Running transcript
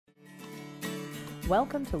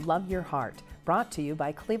Welcome to Love Your Heart, brought to you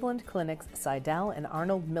by Cleveland Clinic's Seidel and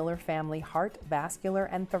Arnold Miller Family Heart, Vascular,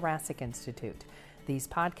 and Thoracic Institute. These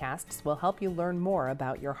podcasts will help you learn more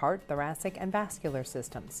about your heart, thoracic, and vascular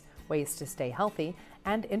systems, ways to stay healthy,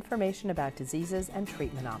 and information about diseases and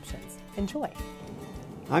treatment options. Enjoy.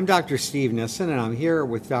 I'm Dr. Steve Nissen, and I'm here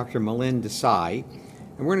with Dr. Milind Desai,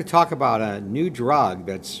 and we're going to talk about a new drug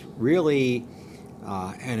that's really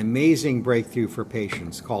an amazing breakthrough for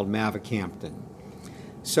patients called Mavacamten.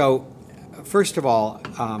 So, first of all,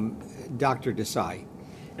 Dr. Desai.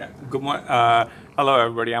 Yeah. Good morning. Hello,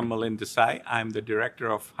 everybody. I'm Milind Desai. I'm the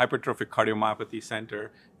director of Hypertrophic Cardiomyopathy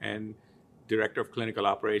Center and director of clinical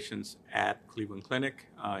operations at Cleveland Clinic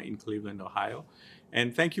in Cleveland, Ohio.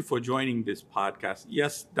 And thank you for joining this podcast.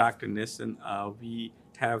 Yes, Dr. Nissen, we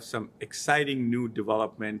have some exciting new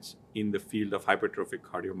developments in the field of hypertrophic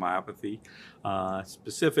cardiomyopathy.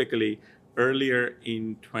 Specifically, earlier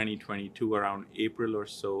in 2022, around April or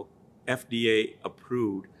so, FDA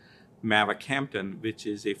approved Mavacamten, which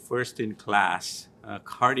is a first-in-class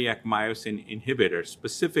cardiac myosin inhibitor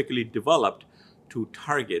specifically developed to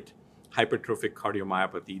target hypertrophic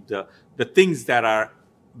cardiomyopathy. The things that are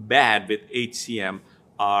bad with HCM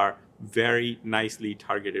are very nicely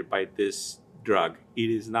targeted by this drug. It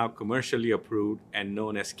is now commercially approved and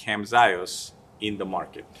known as Camzyos in the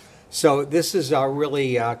market. So this is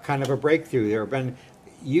really kind of a breakthrough. There have been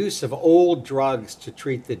use of old drugs to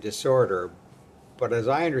treat the disorder, but as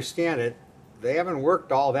I understand it, they haven't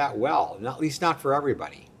worked all that well, at least not for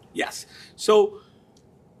everybody. Yes. So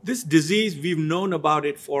this disease, we've known about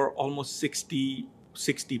it for almost 60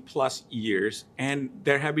 plus years, and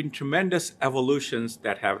there have been tremendous evolutions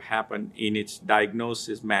that have happened in its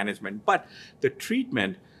diagnosis, management. But the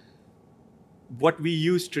treatment, what we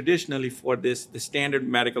use traditionally for this, the standard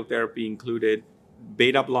medical therapy included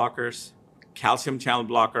beta blockers, calcium channel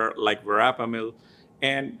blocker like verapamil,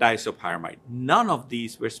 and disopyramide. None of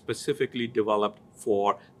these were specifically developed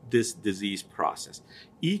for this disease process.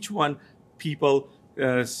 Each one, people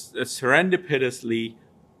serendipitously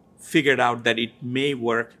figured out that it may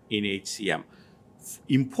work in HCM.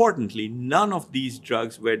 Importantly, none of these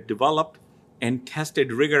drugs were developed and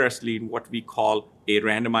tested rigorously in what we call a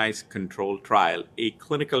randomized controlled trial, a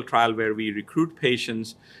clinical trial where we recruit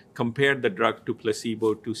patients, compare the drug to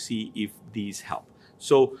placebo to see if these help.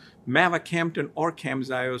 So Mavacamten or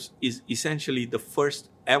Camzyos is essentially the first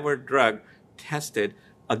ever drug tested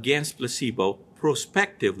against placebo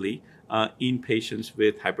prospectively in patients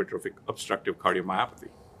with hypertrophic obstructive cardiomyopathy.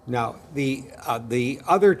 Now, the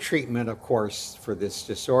other treatment, of course, for this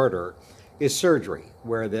disorder is surgery,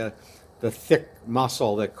 where the thick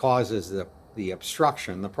muscle that causes the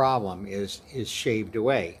obstruction, the problem, is shaved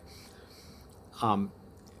away.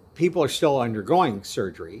 People are still undergoing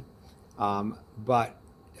surgery, but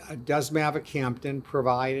does Mavacamten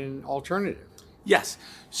provide an alternative? Yes.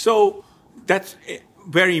 So that's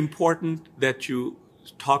very important that you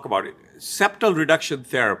talk about it. Septal reduction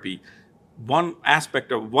therapy, one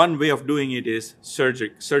way of doing it is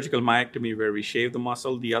surgical myectomy, where we shave the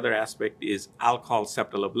muscle. The other aspect is alcohol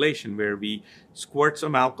septal ablation, where we squirt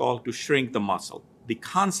some alcohol to shrink the muscle. The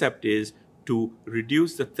concept is to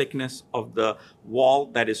reduce the thickness of the wall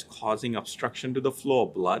that is causing obstruction to the flow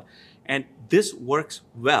of blood. And this works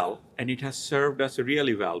well, and it has served us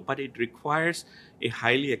really well, but it requires a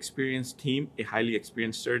highly experienced team, a highly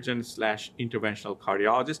experienced surgeon / interventional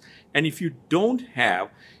cardiologist. And if you don't have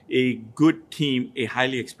a good team, a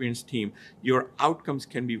highly experienced team, your outcomes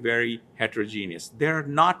can be very heterogeneous. There are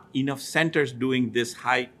not enough centers doing this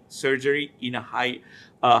high surgery in a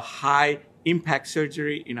high impact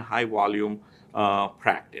surgery in a high volume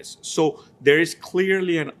practice. So there is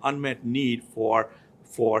clearly an unmet need for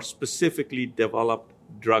specifically developed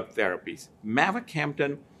drug therapies.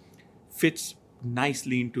 Mavacamten fits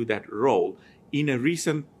nicely into that role. In a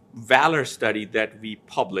recent VALOR study that we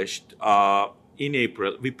published in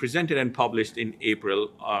April, we presented and published in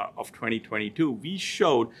April of 2022, we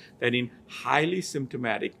showed that in highly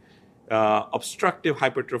symptomatic obstructive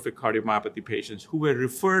hypertrophic cardiomyopathy patients who were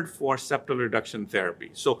referred for septal reduction therapy.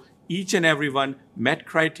 So each and every one met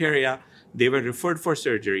criteria. They were referred for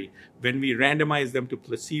surgery. When we randomized them to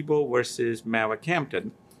placebo versus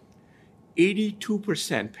Mavacamten,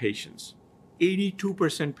 82%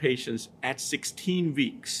 patients at 16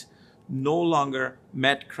 weeks no longer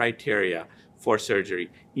met criteria for surgery.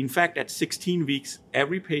 In fact, at 16 weeks,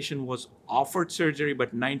 every patient was offered surgery,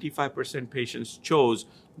 but 95% patients chose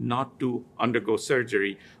not to undergo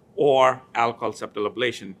surgery or alcohol septal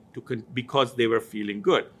ablation because they were feeling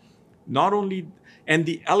good. Not only, and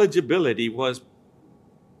the eligibility was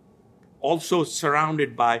also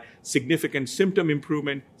surrounded by significant symptom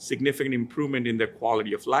improvement, significant improvement in their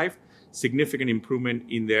quality of life, significant improvement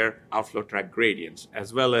in their outflow tract gradients,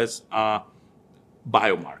 as well as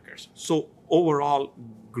biomarkers. So overall,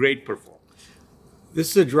 great performance.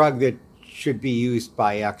 This is a drug that should be used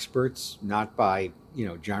by experts, not by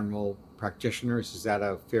general practitioners. Is that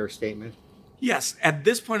a fair statement? Yes, at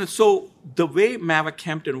this point, so the way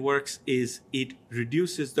Mavacamten works is it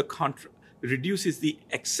reduces the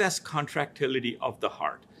excess contractility of the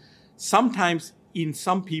heart. Sometimes in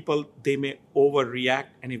some people, they may overreact,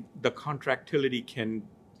 and if the contractility can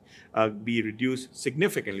be reduced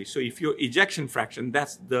significantly. So if your ejection fraction,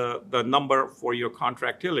 that's the number for your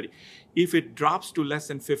contractility. If it drops to less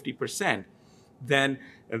than 50%, then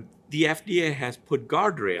the FDA has put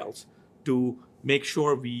guardrails to make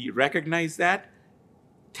sure we recognize that,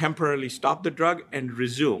 temporarily stop the drug, and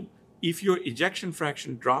resume. If your ejection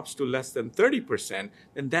fraction drops to less than 30%,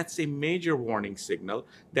 then that's a major warning signal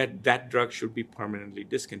that that drug should be permanently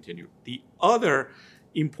discontinued. The other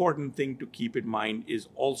important thing to keep in mind is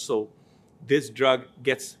also this drug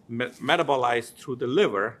gets metabolized through the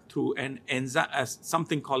liver through an enzyme,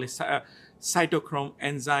 something called a cytochrome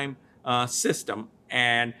enzyme system,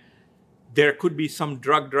 and there could be some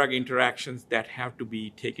drug-drug interactions that have to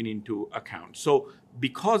be taken into account. So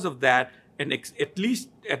because of that, at least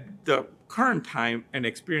at the current time, an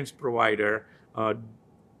experienced provider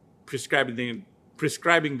prescribing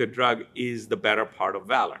the drug is the better part of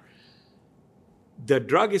valor. The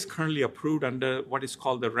drug is currently approved under what is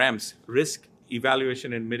called the REMS, Risk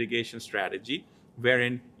Evaluation and Mitigation Strategy,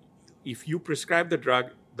 wherein if you prescribe the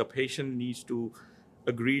drug, the patient needs to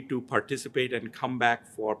agree to participate and come back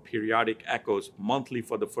for periodic echoes monthly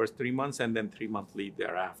for the first 3 months and then 3 monthly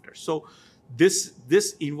thereafter. So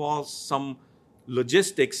this involves some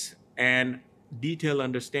logistics and detailed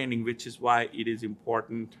understanding, which is why it is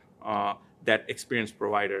important that experienced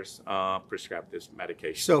providers prescribe this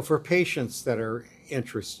medication. So for patients that are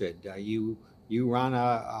interested, you run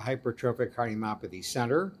a hypertrophic cardiomyopathy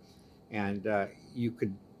center, and you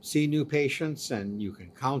could see new patients and you can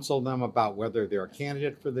counsel them about whether they're a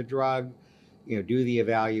candidate for the drug, do the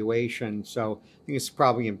evaluation. So I think it's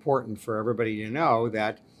probably important for everybody to know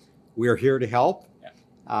that we're here to help.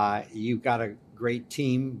 Yeah. You've got a great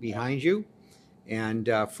team behind you. And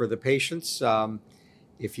for the patients,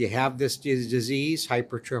 if you have this disease,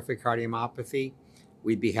 hypertrophic cardiomyopathy,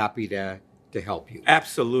 we'd be happy to help you.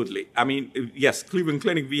 Absolutely. I mean, yes, Cleveland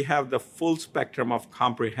Clinic, we have the full spectrum of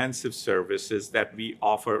comprehensive services that we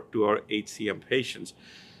offer to our HCM patients.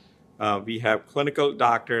 We have clinical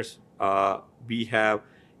doctors. We have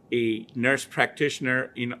a nurse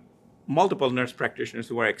practitioner, multiple nurse practitioners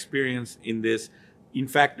who are experienced in this. In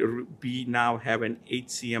fact, we now have an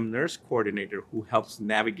HCM nurse coordinator who helps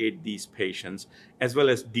navigate these patients, as well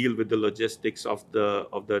as deal with the logistics of the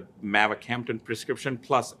Mavacamten prescription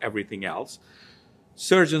plus everything else.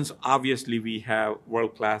 Surgeons, obviously, we have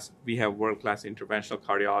world-class interventional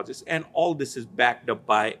cardiologists, and all this is backed up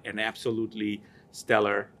by an absolutely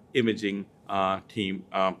stellar imaging team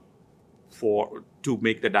to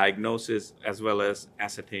make the diagnosis as well as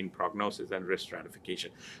ascertain prognosis and risk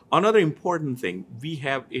stratification. Another important thing we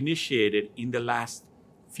have initiated in the last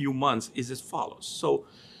few months is as follows. So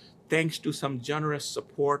thanks to some generous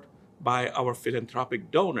support by our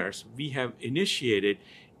philanthropic donors, we have initiated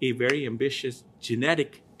a very ambitious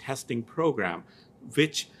genetic testing program,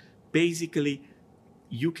 which basically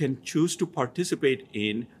you can choose to participate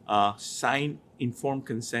in, sign informed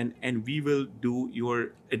consent, and we will do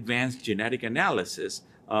your advanced genetic analysis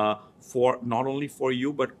for not only for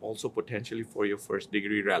you, but also potentially for your first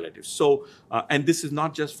degree relatives. So, and this is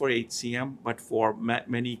not just for HCM, but for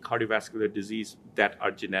many cardiovascular disease that are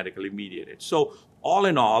genetically mediated. So all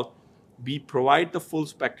in all, we provide the full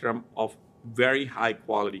spectrum of very high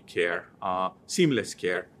quality care, seamless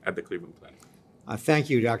care at the Cleveland Clinic. Thank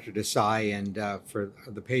you, Dr. Desai. And for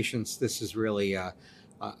the patients, this is really a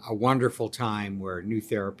wonderful time where new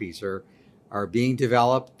therapies are being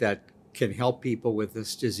developed that can help people with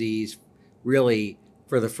this disease really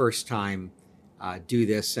for the first time do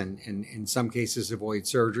this, and in some cases avoid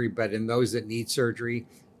surgery. But in those that need surgery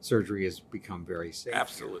has become very safe.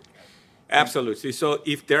 Absolutely. So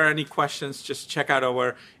if there are any questions, just check out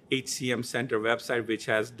our HCM Center website, which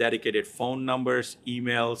has dedicated phone numbers,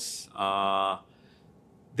 emails.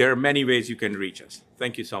 There are many ways you can reach us.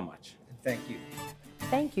 Thank you so much. Thank you.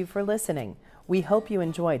 Thank you for listening. We hope you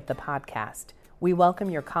enjoyed the podcast. We welcome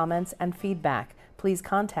your comments and feedback. Please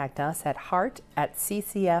contact us at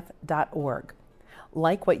heart@ccf.org.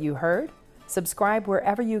 Like what you heard? Subscribe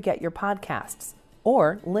wherever you get your podcasts,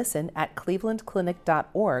 or listen at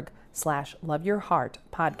clevelandclinic.org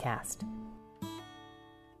patreon.com/loveyourheartpodcast.